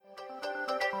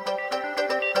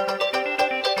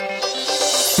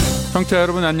청취자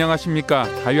여러분 안녕하십니까?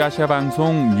 자유아시아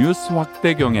방송 뉴스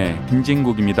확대경의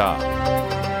김진국입니다.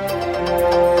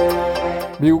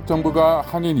 미국 정부가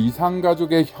한인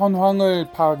이산가족의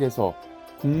현황을 파악해서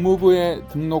국무부에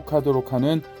등록하도록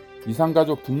하는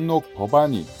이산가족 등록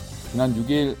법안이 지난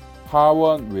 6일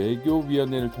하원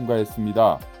외교위원회를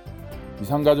통과했습니다.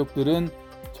 이산가족들은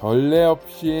전례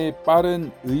없이 빠른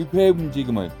의회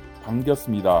움직임을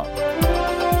반겼습니다.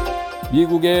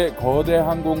 미국의 거대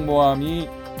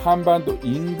항공모함이 한반도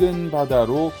인근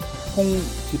바다로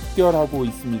총집결하고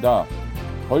있습니다.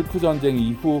 걸프 전쟁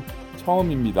이후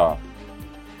처음입니다.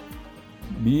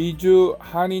 미주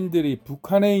한인들이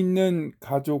북한에 있는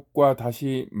가족과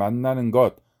다시 만나는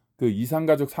것, 그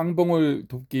이산가족 상봉을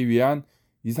돕기 위한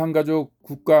이산가족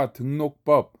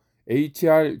국가등록법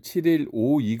HR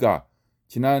 7152가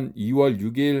지난 2월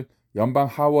 6일 연방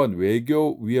하원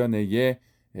외교위원회에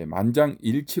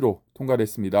만장일치로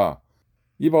통과됐습니다.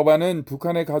 이 법안은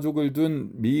북한에 가족을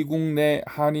둔 미국 내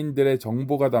한인들의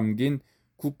정보가 담긴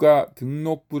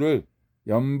국가등록부를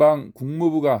연방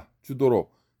국무부가 주도로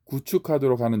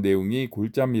구축하도록 하는 내용이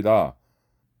골자입니다.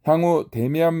 향후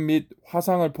대면 및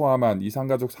화상을 포함한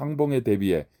이산가족 상봉에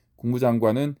대비해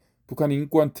국무장관은 북한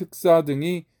인권 특사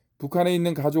등이 북한에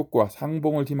있는 가족과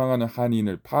상봉을 희망하는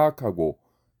한인을 파악하고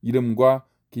이름과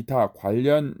기타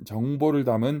관련 정보를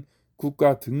담은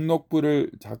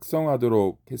국가등록부를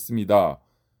작성하도록 했습니다.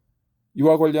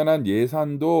 이와 관련한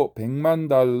예산도 100만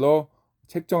달러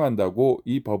책정한다고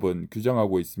이 법은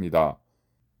규정하고 있습니다.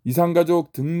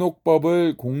 이산가족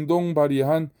등록법을 공동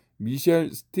발의한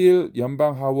미셸 스틸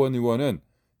연방하원 의원은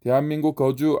대한민국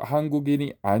거주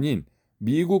한국인이 아닌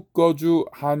미국 거주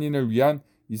한인을 위한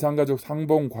이산가족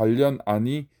상봉 관련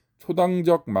안이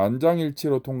초당적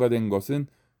만장일치로 통과된 것은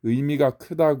의미가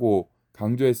크다고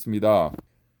강조했습니다.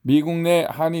 미국 내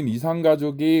한인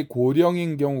이산가족이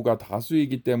고령인 경우가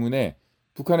다수이기 때문에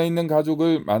북한에 있는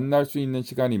가족을 만날 수 있는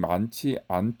시간이 많지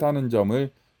않다는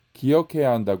점을 기억해야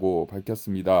한다고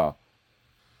밝혔습니다.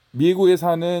 미국에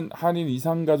사는 한인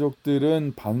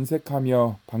이산가족들은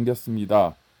반색하며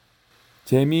반겼습니다.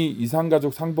 재미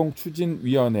이산가족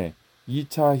상봉추진위원회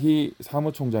이차희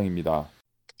사무총장입니다.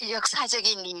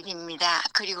 역사적인 일입니다.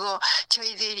 그리고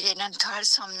저희들에게는 더할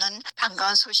수 없는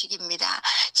반가운 소식입니다.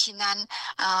 지난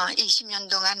 20년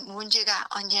동안 문제가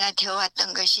언제나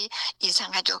되어왔던 것이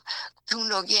이산가족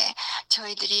등록에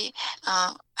저희들이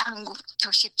한국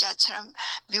적십자처럼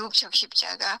미국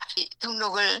적십자가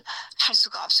등록을 할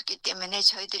수가 없었기 때문에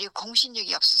저희들이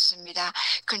공신력이 없었습니다.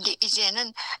 그런데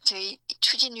이제는 저희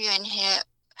추진위원회의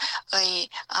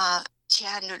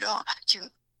제안으로 지금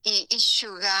이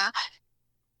이슈가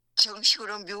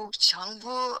정식으로 미국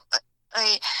정부의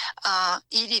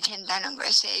일이 된다는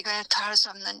것에 이걸 더할 수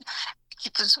없는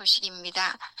기쁜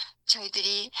소식입니다.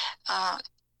 저희들이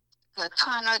그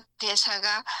토하노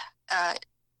대사가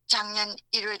작년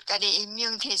 1월 달에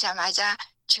임명되자마자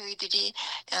저희들이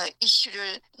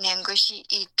이슈를 낸 것이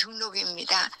이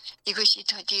등록입니다. 이것이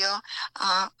드디어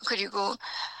그리고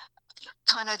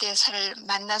토하노 대사를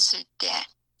만났을 때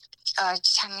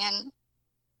작년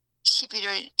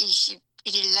 11월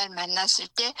 21일 날 만났을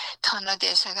때 토하노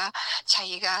대사가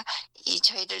자기가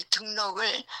저희들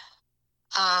등록을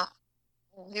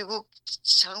미국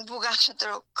정부가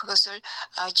하도록 그것을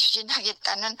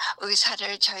추진하겠다는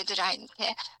의사를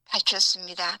저희들한테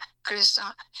밝혔습니다. 그래서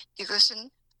이것은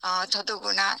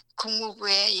더더구나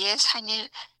국무부의 예산이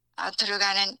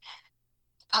들어가는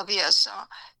법이어서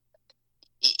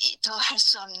더 할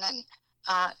수 없는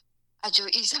아주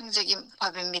이상적인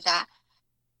법입니다.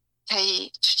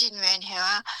 저희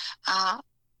추진위원회와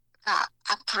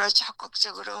앞으로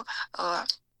적극적으로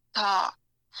더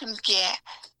함께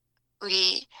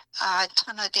우리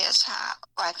토하노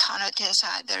대사와 토하노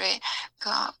대사들의 그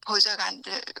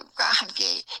보좌관들과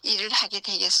함께 일을 하게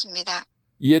되겠습니다.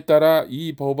 이에 따라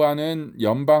이 법안은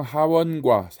연방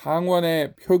하원과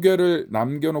상원의 표결을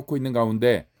남겨놓고 있는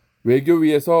가운데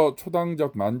외교위에서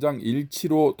초당적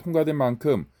만장일치로 통과된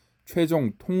만큼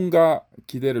최종 통과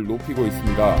기대를 높이고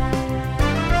있습니다.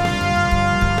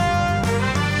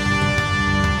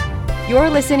 You're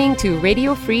listening to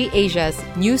Radio Free Asia's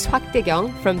News 확대경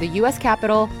from the U.S.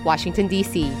 Capitol, Washington,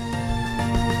 D.C.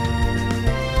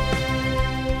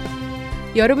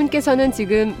 여러분께서는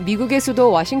지금 미국의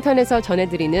수도 워싱턴에서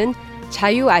전해드리는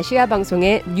자유아시아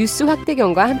방송의 뉴스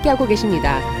확대경과 함께하고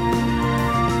계십니다.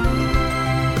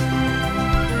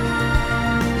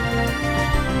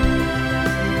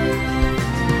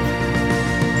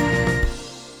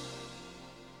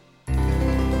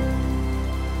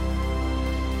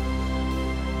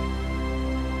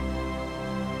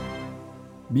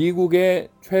 미국의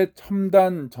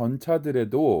최첨단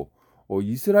전차들에도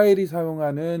이스라엘이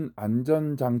사용하는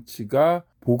안전장치가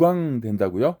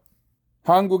보강된다고요?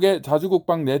 한국의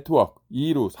자주국방 네트워크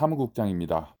이루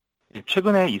사무국장입니다.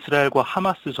 최근에 이스라엘과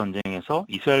하마스 전쟁에서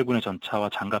이스라엘군의 전차와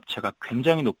장갑차가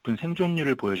굉장히 높은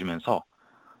생존율을 보여주면서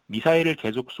미사일을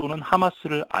계속 쏘는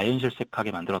하마스를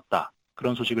아연실색하게 만들었다.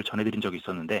 그런 소식을 전해드린 적이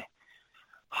있었는데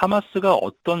하마스가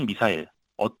어떤 미사일,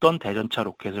 어떤 대전차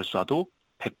로켓을 쏴도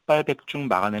백발백중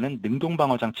막아내는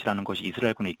능동방어 장치라는 것이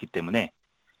이스라엘군에 있기 때문에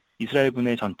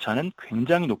이스라엘군의 전차는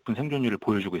굉장히 높은 생존율을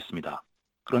보여주고 있습니다.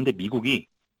 그런데 미국이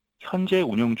현재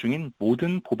운용 중인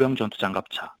모든 보병 전투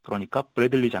장갑차, 그러니까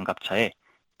브래들리 장갑차에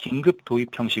긴급 도입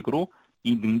형식으로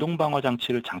이 능동방어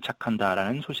장치를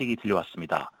장착한다라는 소식이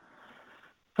들려왔습니다.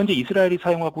 현재 이스라엘이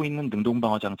사용하고 있는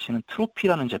능동방어 장치는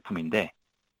트로피라는 제품인데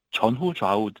전후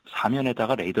좌우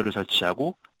사면에다가 레이더를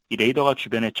설치하고 이 레이더가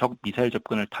주변에 적 미사일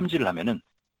접근을 탐지를 하면은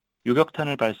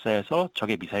요격탄을 발사해서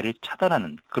적의 미사일을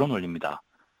차단하는 그런 원리입니다.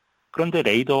 그런데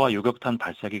레이더와 요격탄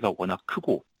발사기가 워낙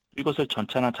크고 이것을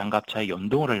전차나 장갑차에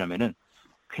연동을 하려면은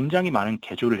굉장히 많은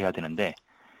개조를 해야 되는데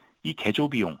이 개조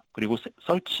비용 그리고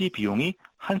설치 비용이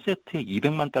한 세트에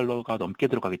 200만 달러가 넘게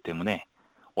들어가기 때문에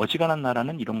어지간한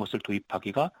나라는 이런 것을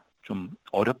도입하기가 좀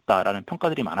어렵다라는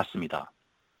평가들이 많았습니다.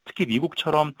 특히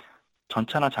미국처럼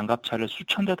전차나 장갑차를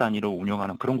수천 대 단위로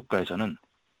운영하는 그런 국가에서는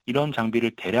이런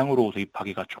장비를 대량으로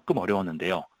도입하기가 조금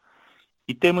어려웠는데요.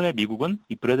 이 때문에 미국은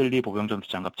이 브래들리 보병전투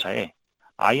장갑차에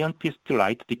아이언 피스트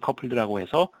라이트 디커플드라고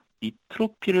해서 이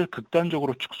트로피를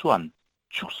극단적으로 축소한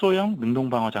축소형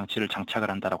능동방어 장치를 장착을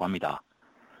한다고 합니다.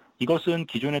 이것은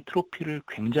기존의 트로피를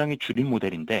굉장히 줄인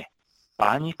모델인데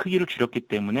많이 크기를 줄였기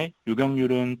때문에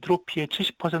요격률은 트로피의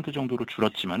 70% 정도로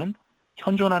줄었지만은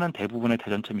현존하는 대부분의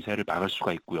대전차 미사일을 막을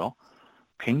수가 있고요.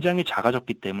 굉장히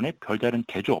작아졌기 때문에 별다른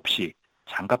개조 없이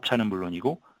장갑차는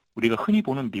물론이고 우리가 흔히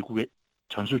보는 미국의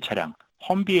전술 차량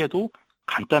험비에도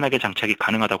간단하게 장착이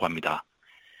가능하다고 합니다.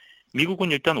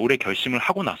 미국은 일단 올해 결심을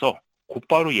하고 나서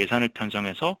곧바로 예산을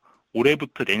편성해서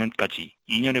올해부터 내년까지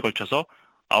 2년에 걸쳐서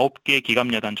 9개의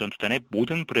기갑야단 전투단의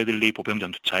모든 브래들리 보병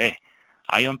전투차에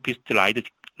아이언 피스트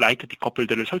라이트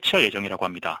디커플드를 설치할 예정이라고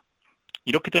합니다.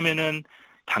 이렇게 되면은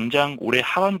당장 올해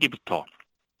하반기부터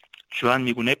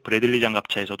주한미군의 브래들리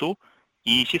장갑차에서도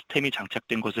이 시스템이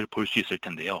장착된 것을 볼 수 있을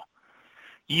텐데요.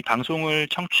 이 방송을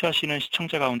청취하시는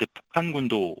시청자 가운데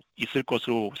북한군도 있을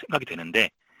것으로 생각이 되는데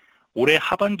올해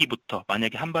하반기부터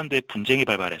만약에 한반도에 분쟁이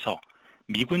발발해서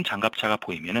미군 장갑차가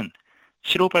보이면은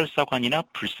실호발사관이나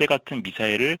불새 같은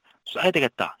미사일을 쏴야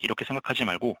되겠다 이렇게 생각하지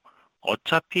말고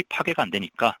어차피 파괴가 안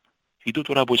되니까 뒤도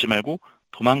돌아보지 말고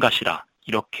도망가시라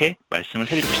이렇게 말씀을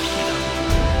해드리고 싶습니다.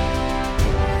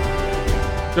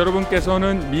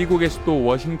 여러분께서는 미국의 수도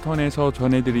워싱턴에서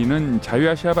전해드리는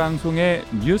자유아시아 방송의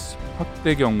뉴스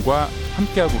확대경과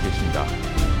함께하고 계십니다.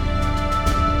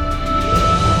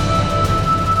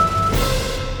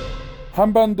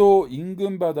 한반도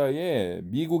인근 바다에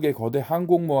미국의 거대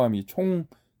항공모함이 총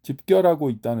집결하고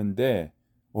있다는데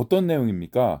어떤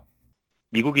내용입니까?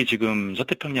 미국이 지금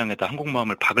서태평양에다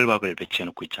항공모함을 바글바글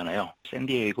배치해놓고 있잖아요.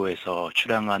 샌디에이고에서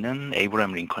출항하는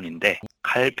에이브람 링컨인데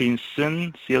칼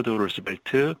빈슨, 시어도어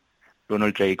루스벨트,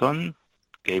 로널드 레이건,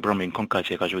 에이브람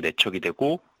링컨까지 해가지고 4척이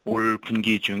되고 올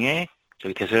분기 중에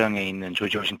저기 대서양에 있는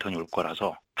조지 워싱턴이 올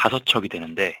거라서 5척이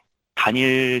되는데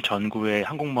단일 전구에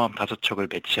항공모함 5척을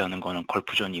배치하는 거는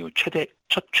걸프전 이후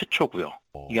최초고요.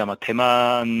 이게 아마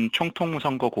대만 총통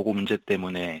선거 그거 문제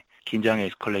때문에 긴장이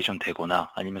에스컬레이션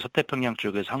되거나 아니면 서태평양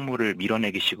쪽에서 항모를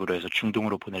밀어내기 식으로 해서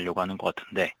중동으로 보내려고 하는 것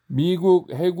같은데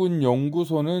미국 해군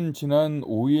연구소는 지난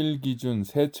 5일 기준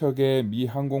 3척의 미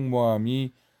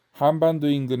항공모함이 한반도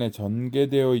인근에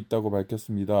전개되어 있다고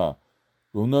밝혔습니다.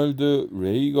 로널드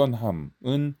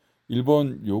레이건함은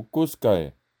일본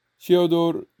요코스카에,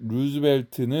 시어도어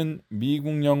루즈벨트는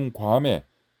미국령 괌에,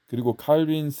 그리고 칼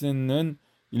빈슨은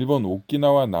일본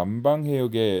오키나와 남방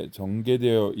해역에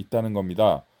전개되어 있다는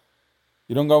겁니다.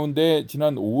 이런 가운데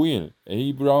지난 5일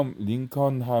에이브람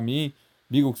링컨함이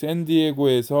미국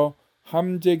샌디에고에서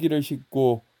함재기를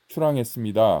싣고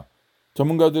출항했습니다.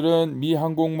 전문가들은 미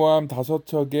항공모함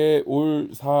 5척의 올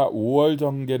 4, 5월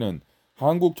전개는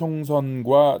한국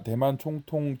총선과 대만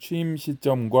총통 취임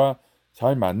시점과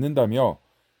잘 맞는다며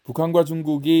북한과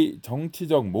중국이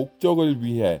정치적 목적을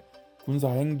위해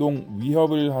군사행동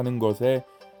위협을 하는 것에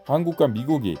한국과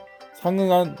미국이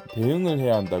상응한 대응을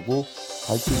해야 한다고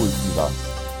밝히고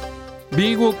있습니다.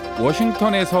 미국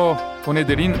워싱턴에서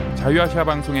보내드린 자유아시아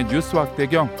방송의 뉴스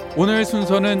확대경 오늘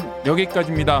순서는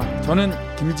여기까지입니다. 저는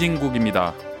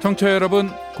김진국입니다. 청취자 여러분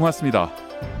고맙습니다.